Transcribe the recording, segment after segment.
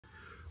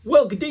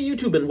Well, good day,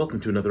 YouTube, and welcome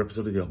to another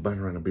episode of the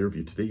Albino Rhino Beer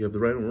Review. Today you have the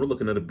Rhino, and we're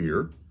looking at a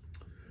beer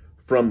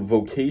from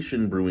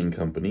Vocation Brewing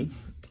Company.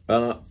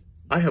 I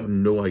have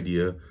no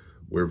idea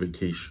where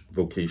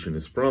Vocation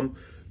is from,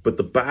 but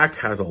the back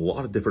has a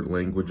lot of different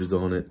languages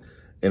on it,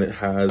 and it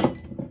has...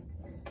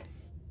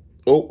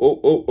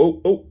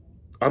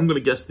 I'm going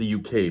to guess the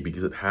UK,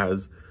 because it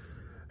has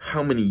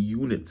how many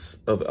units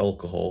of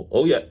alcohol?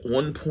 Oh yeah,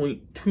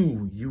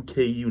 1.2 UK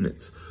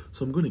units.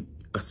 So I'm going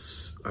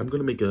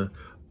to make a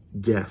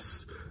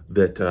guess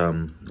that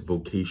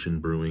Vocation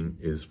Brewing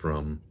is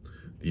from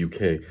the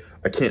UK.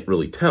 I can't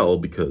really tell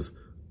because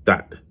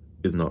that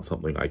is not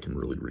something I can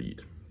really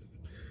read.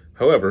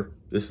 However,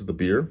 this is the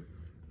beer.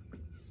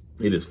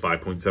 It is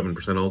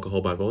 5.7%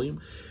 alcohol by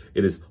volume.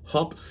 It is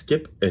Hop,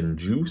 Skip, and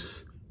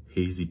Juice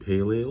Hazy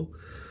Pale Ale.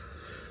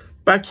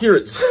 Back here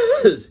it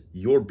says,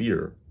 your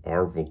beer,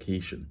 our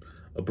vocation.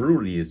 A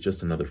brewery is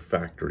just another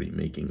factory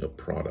making a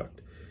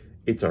product.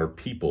 It's our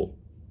people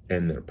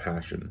and their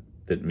passion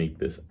that make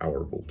this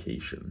our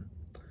vocation.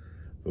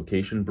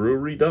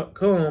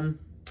 VocationBrewery.com.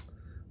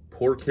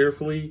 Pour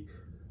carefully,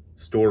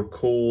 store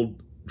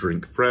cold,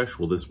 drink fresh.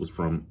 Well, this was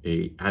from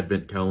a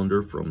advent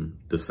calendar from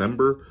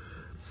December.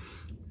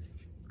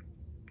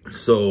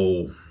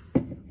 So,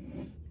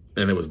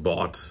 and it was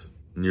bought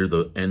near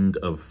the end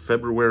of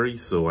February.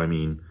 So, I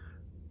mean,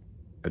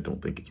 I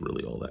don't think it's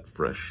really all that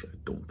fresh. I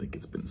don't think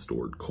it's been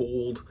stored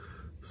cold.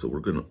 So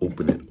we're going to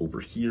open it over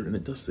here. And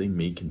it does say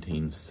may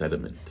contain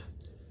sediment.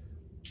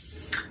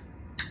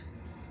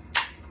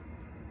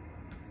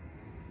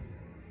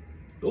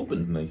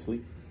 Opened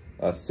nicely.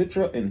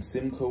 Citra and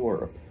Simcoe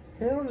are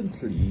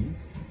apparently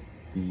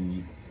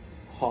the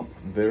hop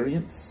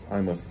variants I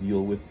must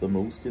deal with the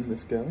most in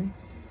this guy.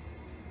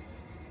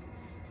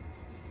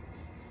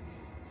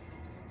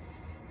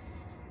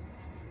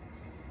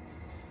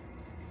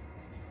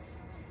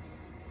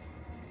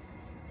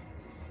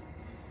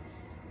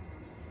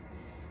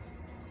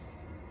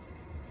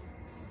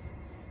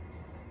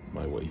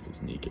 My wife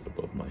is naked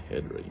above my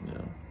head right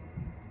now.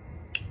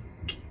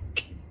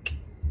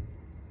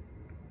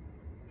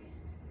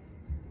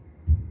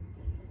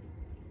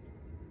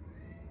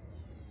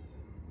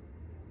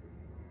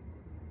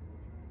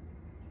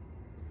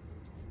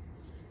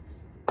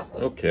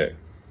 Okay,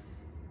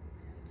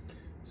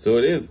 so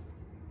it is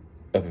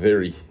a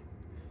very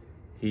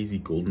hazy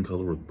golden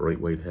color with bright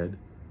white head.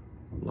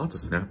 Lots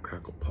of snap,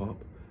 crackle,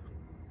 pop.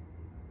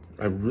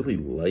 I really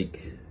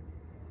like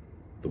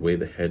the way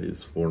the head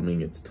is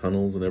forming its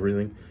tunnels and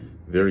everything.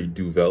 Very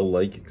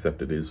Duvel-like,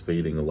 except it is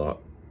fading a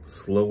lot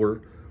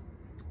slower.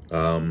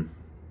 I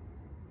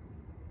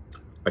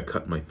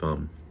cut my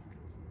thumb,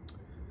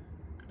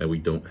 and we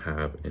don't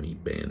have any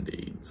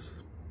Band-Aids.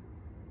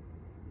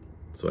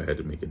 So I had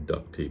to make a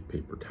duct tape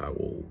paper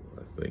towel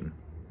thing.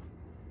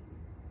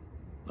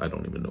 I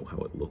don't even know how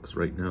it looks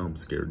right now. I'm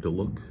scared to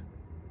look.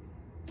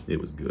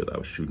 It was good. I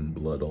was shooting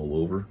blood all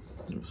over.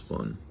 It was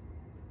fun.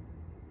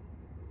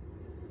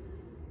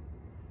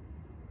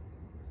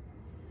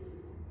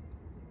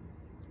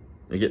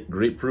 I get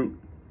grapefruit,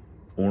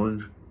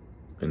 orange,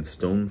 and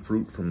stone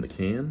fruit from the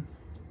can.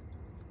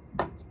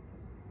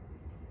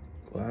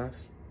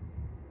 Glass.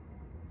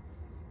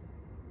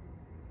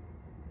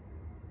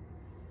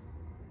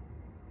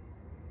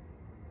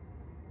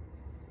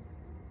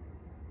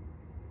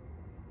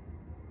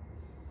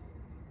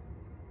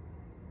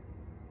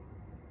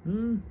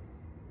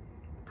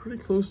 Pretty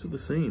close to the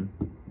same.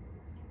 It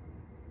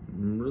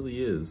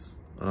really is.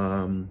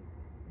 Not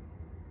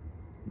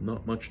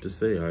much to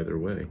say either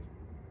way.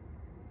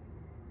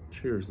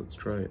 Cheers, let's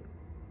try it.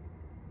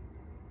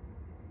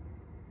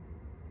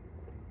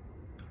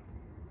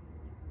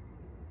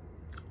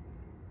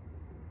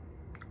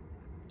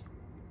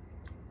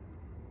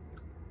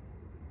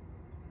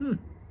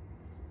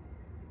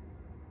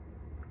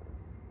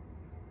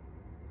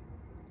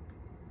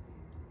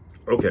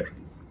 Okay,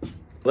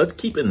 let's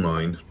keep in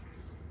mind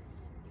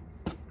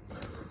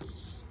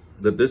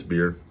that this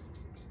beer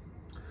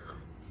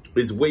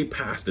is way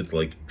past its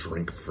like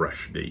drink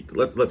fresh date.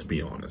 Let's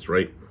be honest,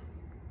 right?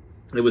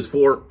 It was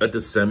for a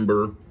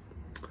December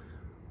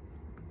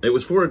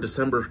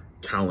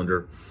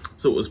calendar,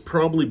 so it was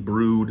probably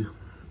brewed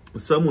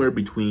somewhere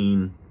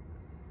between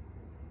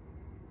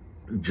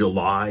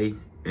July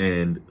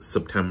and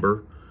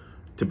September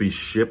to be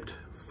shipped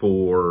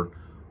for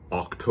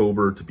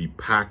October, to be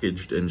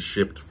packaged and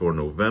shipped for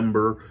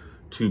November,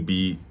 to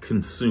be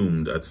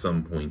consumed at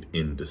some point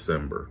in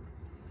December.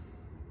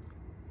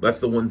 That's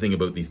the one thing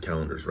about these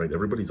calendars, right?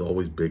 Everybody's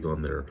always big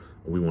on their,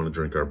 we want to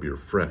drink our beer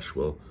fresh.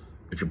 Well,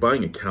 if you're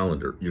buying a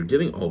calendar, you're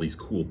getting all these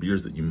cool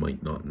beers that you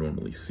might not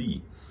normally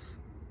see.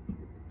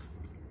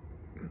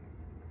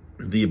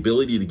 The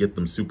ability to get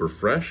them super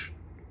fresh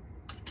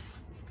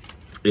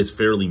is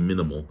fairly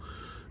minimal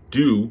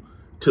due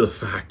to the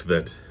fact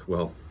that,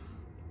 well,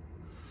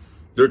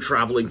 they're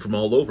traveling from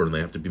all over and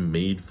they have to be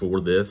made for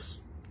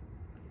this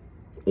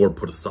or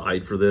put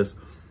aside for this.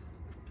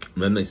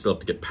 And then they still have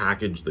to get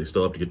packaged, they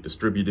still have to get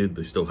distributed,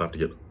 they still have to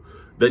get,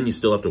 then you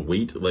still have to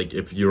wait. Like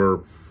if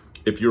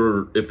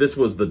this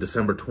was the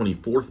December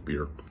 24th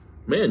beer,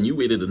 man, you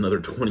waited another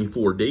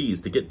 24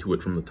 days to get to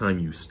it from the time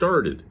you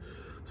started.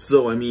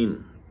 So, I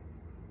mean,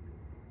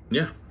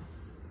 yeah.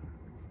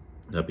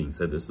 That being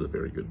said, this is a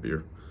very good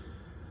beer.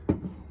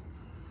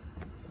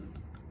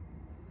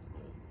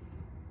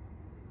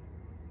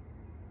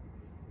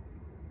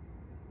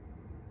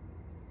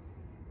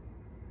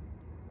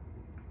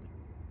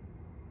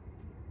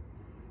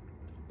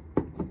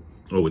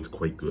 Oh, it's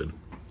quite good.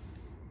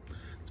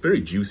 It's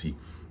very juicy.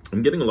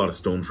 I'm getting a lot of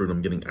stone fruit.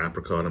 I'm getting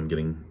apricot. I'm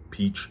getting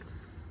peach.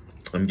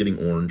 I'm getting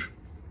orange.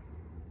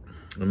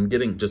 I'm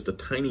getting just a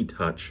tiny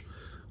touch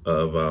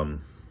of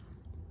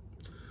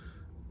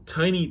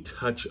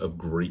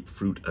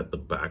grapefruit at the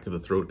back of the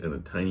throat and a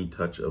tiny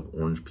touch of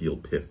orange peel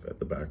pith at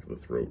the back of the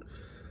throat.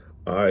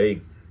 I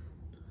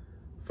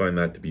find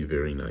that to be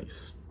very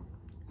nice.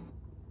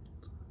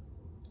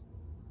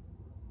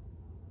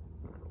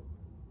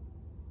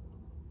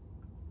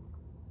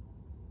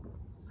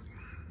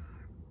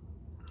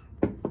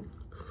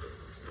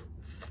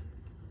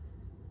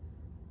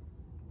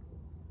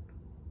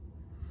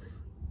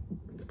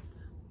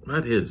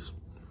 That is,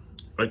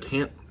 I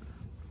can't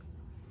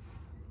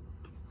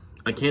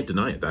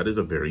deny it. That is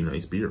a very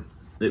nice beer.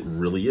 It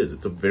really is.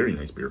 It's a very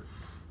nice beer.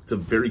 It's a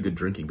very good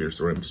drinking beer.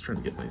 Sorry, I'm just trying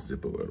to get my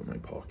Zippo out of my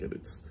pocket.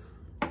 It's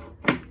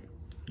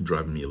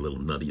driving me a little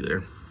nutty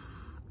there.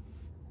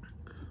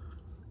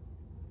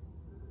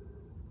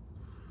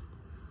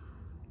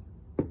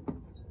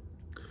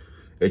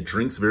 It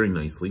drinks very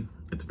nicely.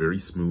 It's very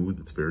smooth.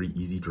 It's very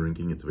easy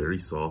drinking. It's very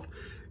soft.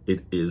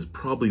 It is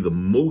probably the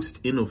most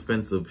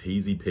inoffensive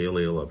hazy pale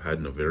ale I've had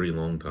in a very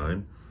long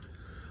time.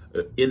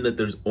 In that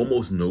there's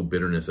almost no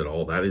bitterness at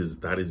all. That is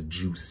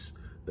juice.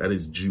 That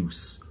is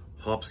juice.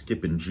 Hop,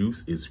 skip, and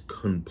juice is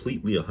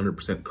completely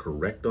 100%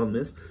 correct on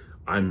this.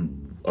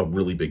 I'm a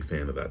really big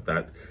fan of that.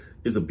 That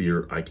is a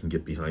beer I can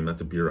get behind.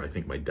 That's a beer I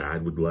think my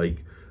dad would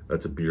like.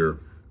 That's a beer,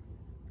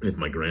 if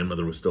my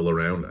grandmother was still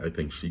around, I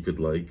think she could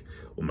like.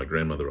 Well, my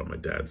grandmother on my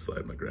dad's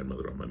side, my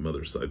grandmother on my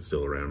mother's side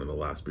still around, and the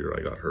last beer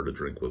I got her to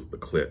drink was the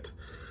Clit.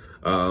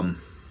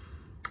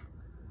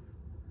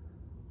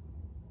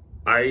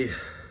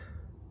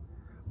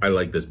 I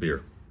like this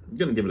beer. I'm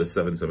gonna give it a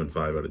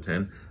 7.75 out of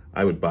 10.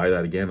 I would buy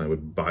that again. I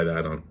would buy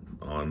that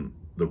on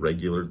the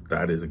regular.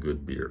 That is a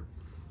good beer.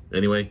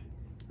 Anyway,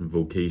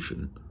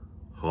 Vocation,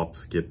 hop,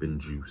 skip,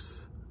 and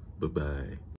juice. Bye-bye.